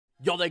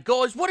Yo there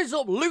guys, what is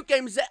up? Loot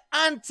Games here,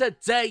 and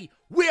today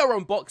we are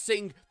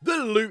unboxing the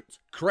Loot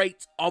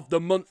Crate of the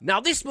month. Now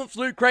this month's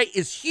Loot Crate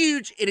is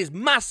huge, it is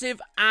massive,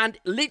 and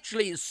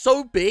literally is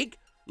so big.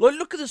 Like,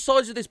 look at the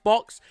size of this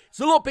box. It's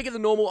a lot bigger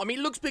than normal. I mean,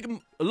 it looks big,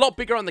 a lot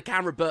bigger on the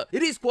camera, but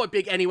it is quite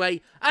big anyway.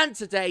 And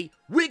today,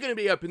 we're going to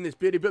be opening this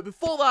beauty. But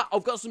before that,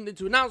 I've got something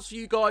to announce for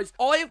you guys.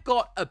 I have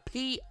got a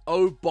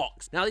P.O.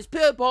 box. Now, this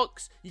P.O.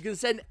 box, you can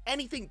send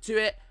anything to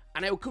it,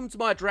 and it will come to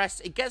my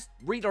address. It gets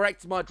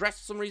redirected to my address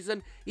for some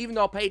reason, even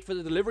though I paid for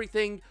the delivery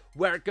thing,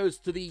 where it goes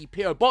to the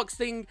P.O. box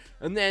thing,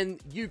 and then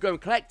you go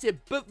and collect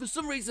it. But for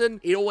some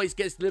reason, it always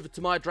gets delivered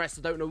to my address.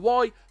 I don't know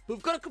why. But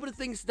we've got a couple of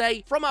things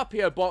today from our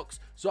P.O. box,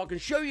 so I can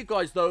show you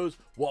guys those,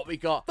 what we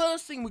got.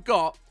 First thing we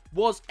got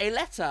was a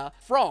letter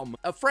from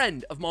a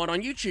friend of mine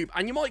on YouTube,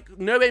 and you might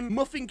know him.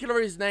 Muffin Killer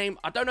is his name.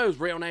 I don't know his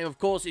real name, of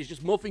course. It's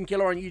just Muffin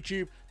Killer on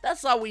YouTube.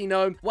 That's how we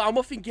know him. Well,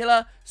 Muffin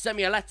Killer sent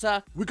me a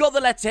letter. We got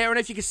the letter here, and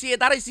if you can see it,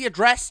 that is the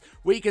address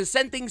where you can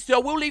send things to. I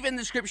will leave it in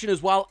the description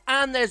as well,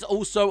 and there's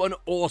also an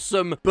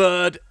awesome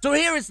bird. So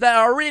here is there.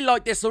 I really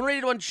like this. I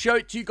really want to show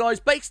it to you guys.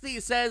 Basically,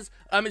 it says,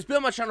 it's been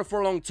on my channel for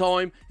a long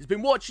time. He's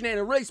been watching it, and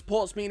it really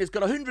supports me, and he's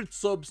got 100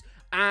 subs,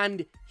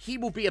 and he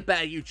will be a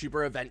better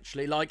YouTuber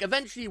eventually. Like,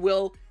 eventually he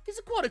will. He's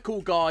quite a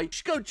cool guy. You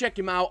should go check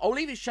him out. I'll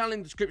leave his channel in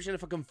the description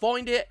if I can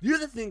find it. The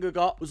other thing I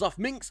got was off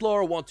Minx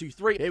Laura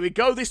 123. Here we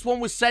go. This one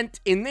was sent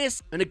in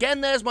this. And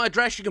again, there's my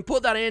address. You can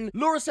put that in.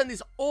 Laura sent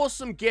this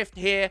awesome gift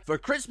here for a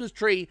Christmas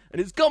tree,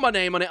 and it's got my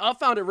name on it. I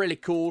found it really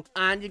cool.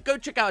 And you go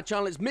check out her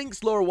channel. It's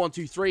Minx Laura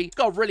 123. It's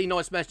got a really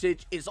nice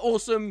message. It's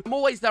awesome. I'm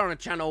always there on the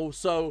channel,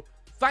 so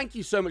thank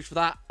you so much for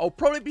that. I'll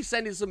probably be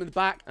sending something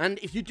back. And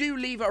if you do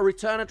leave a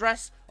return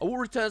address, I will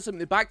return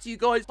something back to you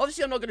guys.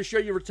 Obviously, I'm not going to show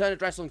you a return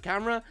address on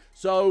camera,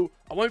 so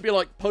I won't be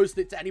like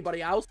posting it to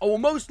anybody else. I will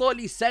most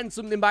likely send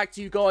something back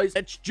to you guys.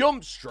 Let's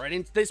jump straight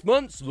into this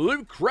month's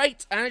Loot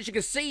Crate. And as you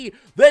can see,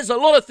 there's a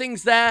lot of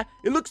things there.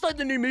 It looks like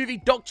the new movie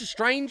Doctor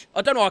Strange.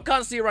 I don't know. I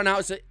can't see it right now.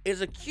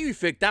 It's a Q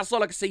fig. That's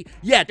all I can see.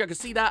 Yeah, I can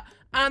see that.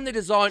 And the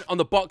design on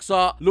the box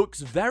art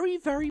looks very,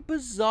 very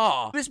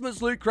bizarre. This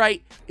month's Loot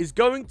Crate is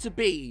going to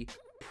be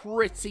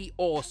pretty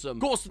awesome.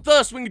 Of course, the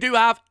first thing we do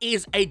have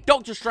is a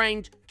Doctor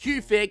Strange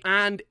Q-Fig,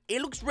 and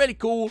it looks really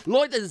cool.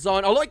 Like the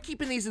design. I like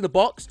keeping these in the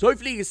box, so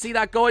hopefully you can see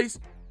that, guys.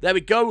 There we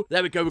go.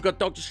 There we go. We've got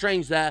Doctor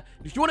Strange there.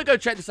 If you want to go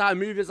check this out in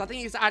movies, I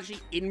think it's actually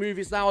in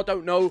movies now. I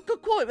don't know.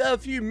 Got quite a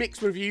few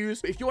mixed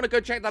reviews. But if you want to go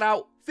check that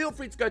out, feel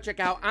free to go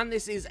check out. And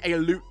this is a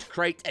Loot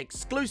Crate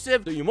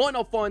exclusive, so you might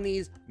not find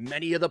these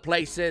many other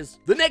places.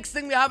 The next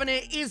thing we have in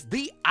here is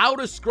the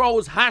Outer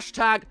Scrolls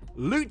hashtag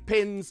Loot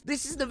Pins.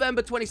 This is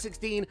November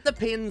 2016. The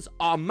pins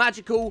are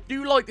magical. Do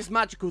you like this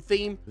magical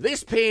theme?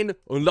 This pin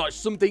unlocks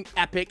something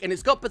epic, and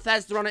it's got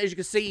Bethesda on it, as you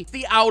can see. It's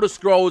the Outer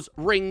Scrolls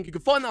ring. You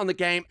can find that on the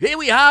game. Here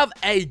we have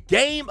a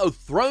Game of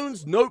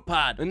Thrones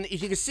notepad, and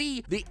as you can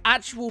see, the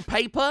actual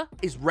paper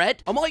is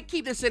red. I might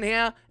keep this in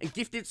here and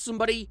gift it to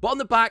somebody, but on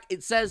the back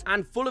it says,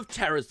 and full of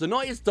terrors. The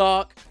night is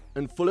dark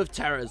and full of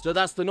terrors. So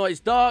that's the night is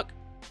dark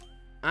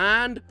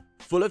and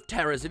full of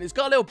terrors, and it's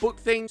got a little book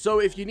thing, so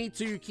if you need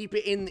to keep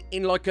it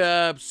in like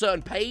a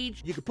certain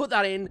page, you can put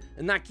that in,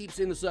 and that keeps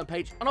it in the certain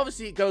page. And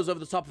obviously it goes over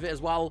the top of it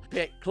as well,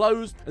 pit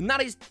closed, and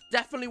that is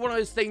definitely one of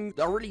those things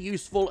that are really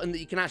useful and that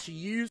you can actually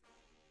use.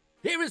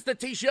 Here is the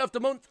t-shirt of the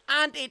month,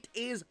 and it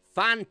is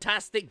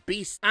Fantastic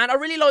Beast. And I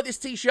really like this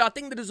t-shirt. I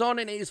think the design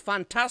in it is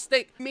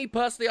fantastic. Me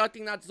personally, I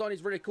think that design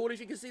is really cool. If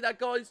you can see that,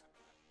 guys,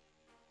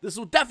 this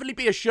will definitely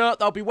be a shirt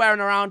that I'll be wearing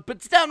around. But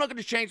today I'm not going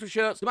to change my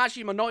shirts. I'm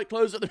actually in my night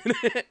clothes at the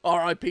minute.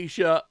 R.I.P.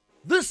 shirt.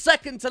 The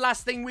second to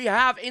last thing we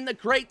have in the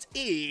crate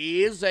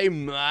is a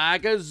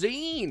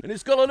magazine. And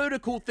it's got a load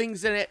of cool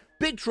things in it.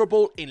 Big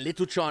Trouble in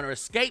Little China,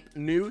 Escape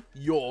New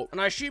York. And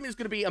I assume it's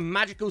going to be a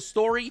magical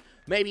story.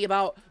 Maybe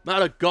about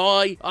a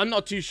guy. I'm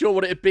not too sure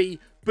what it'd be.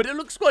 But it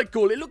looks quite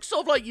cool. It looks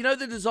sort of like, you know,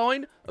 the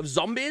design of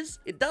zombies?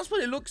 That's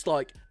what it looks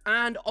like.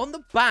 And on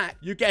the back,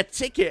 you get a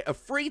ticket, a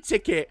free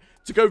ticket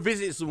to go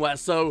visit somewhere.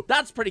 So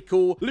that's pretty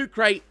cool. Loot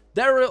Crate.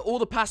 There are all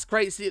the past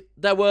crates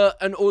there were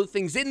and all the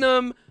things in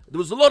them. There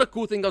was a lot of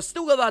cool things. I've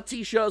still got that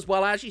t-shirt as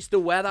well. I actually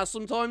still wear that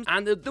sometimes.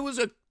 And there was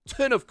a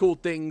ton of cool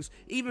things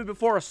even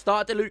before I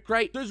started the Loot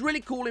Crate. So it was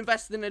really cool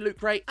investing in the Loot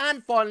Crate.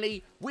 And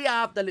finally, we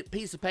have the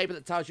piece of paper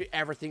that tells you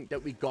everything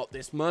that we got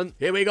this month.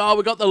 Here we go.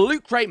 We got the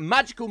Loot Crate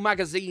Magical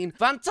Magazine,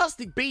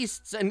 Fantastic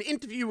Beasts, an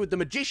interview with the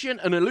magician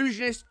and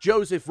illusionist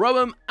Joseph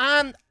Rowan,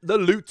 and the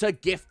Looter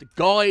Gift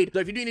Guide. So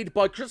if you do need to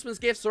buy Christmas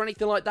gifts or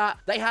anything like that,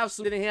 they have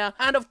something in here.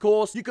 And of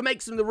course, you can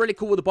make something really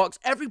cool with the box.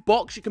 Every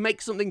box, you can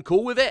make something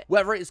cool with it,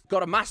 whether it's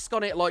got a mask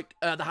on it like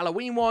the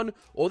Halloween one,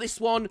 or this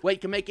one where you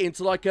can make it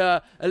into like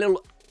a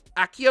little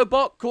Accio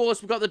box. Of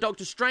course, we've got the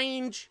Doctor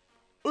Strange,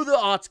 other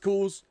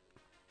articles.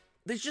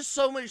 There's just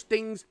so much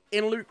things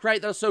in Loot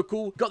Crate that are so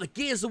cool. Got the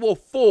Gears of War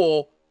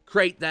 4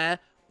 crate there.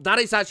 That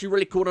is actually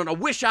really cool, and I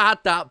wish I had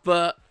that,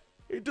 but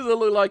it doesn't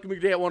look like we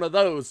can get one of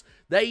those.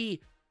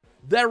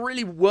 They're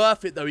really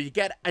worth it, though. You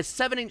get a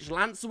 7-inch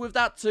Lancer with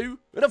that, too.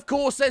 And, of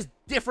course, there's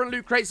different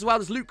Loot Crates as well.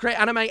 There's Loot Crate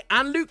Anime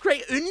and Loot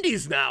Crate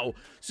Undies now.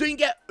 So you can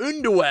get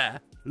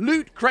underwear.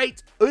 Loot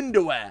Crate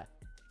underwear.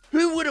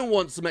 Who wouldn't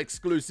want some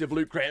exclusive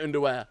Loot Crate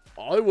underwear?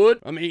 I would.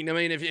 I mean,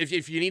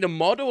 if you need a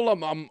model,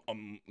 I'm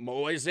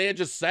always here.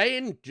 Just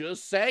saying.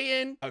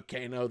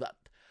 Okay, no,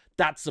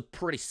 that's a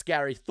pretty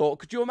scary thought.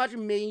 Could you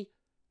imagine me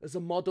as a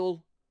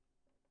model?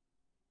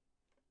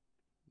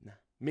 Nah,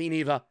 me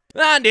neither.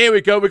 And here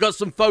we go. We got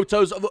some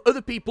photos of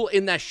other people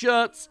in their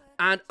shirts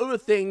and other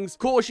things. Of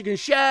course, you can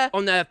share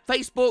on their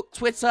Facebook,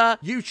 Twitter,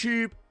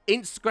 YouTube,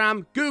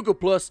 Instagram, Google+.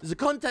 There's a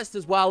contest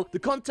as well. The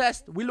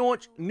contest, we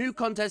launch a new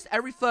contest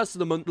every first of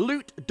the month.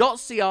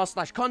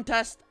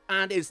 Loot.cr/contest.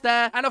 And it's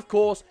there. And of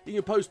course, you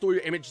can post all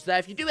your images there.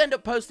 If you do end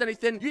up posting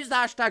anything, use the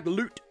hashtag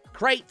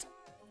LootCrate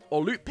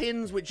or Loot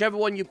Pins, whichever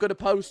one you've got to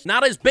post. Now,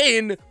 that has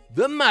been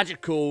the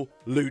magical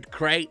Loot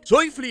Crate. So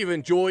hopefully you've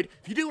enjoyed.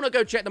 If you do want to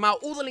go check them out,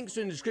 all the links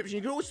are in the description.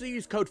 You can also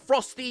use code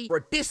FROSTY for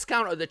a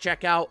discount at the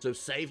checkout, so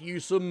save you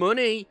some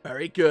money.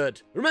 Very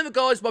good. Remember,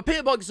 guys, my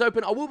PO box is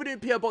open. I will be doing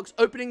PO box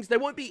openings. They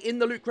won't be in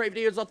the Loot Crate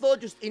videos. I thought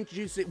I'd just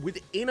introduce it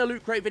within a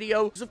Loot Crate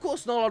video, because of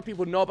course not a lot of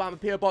people know about my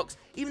PO box.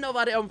 Even though I've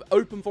had it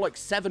open for like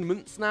 7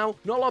 months now,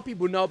 not a lot of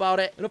people know about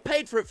it, and I've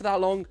paid for it for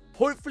that long.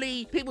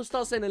 Hopefully people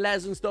start sending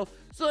letters and stuff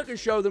so I can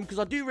show them, because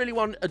I do really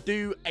want to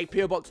do a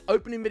PO box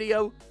opening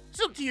video. It's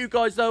up to you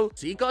guys, though.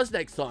 See you guys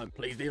next time.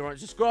 Please leave a like,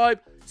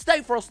 subscribe,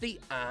 stay frosty,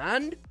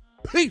 and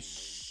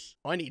peace.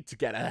 I need to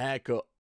get a haircut.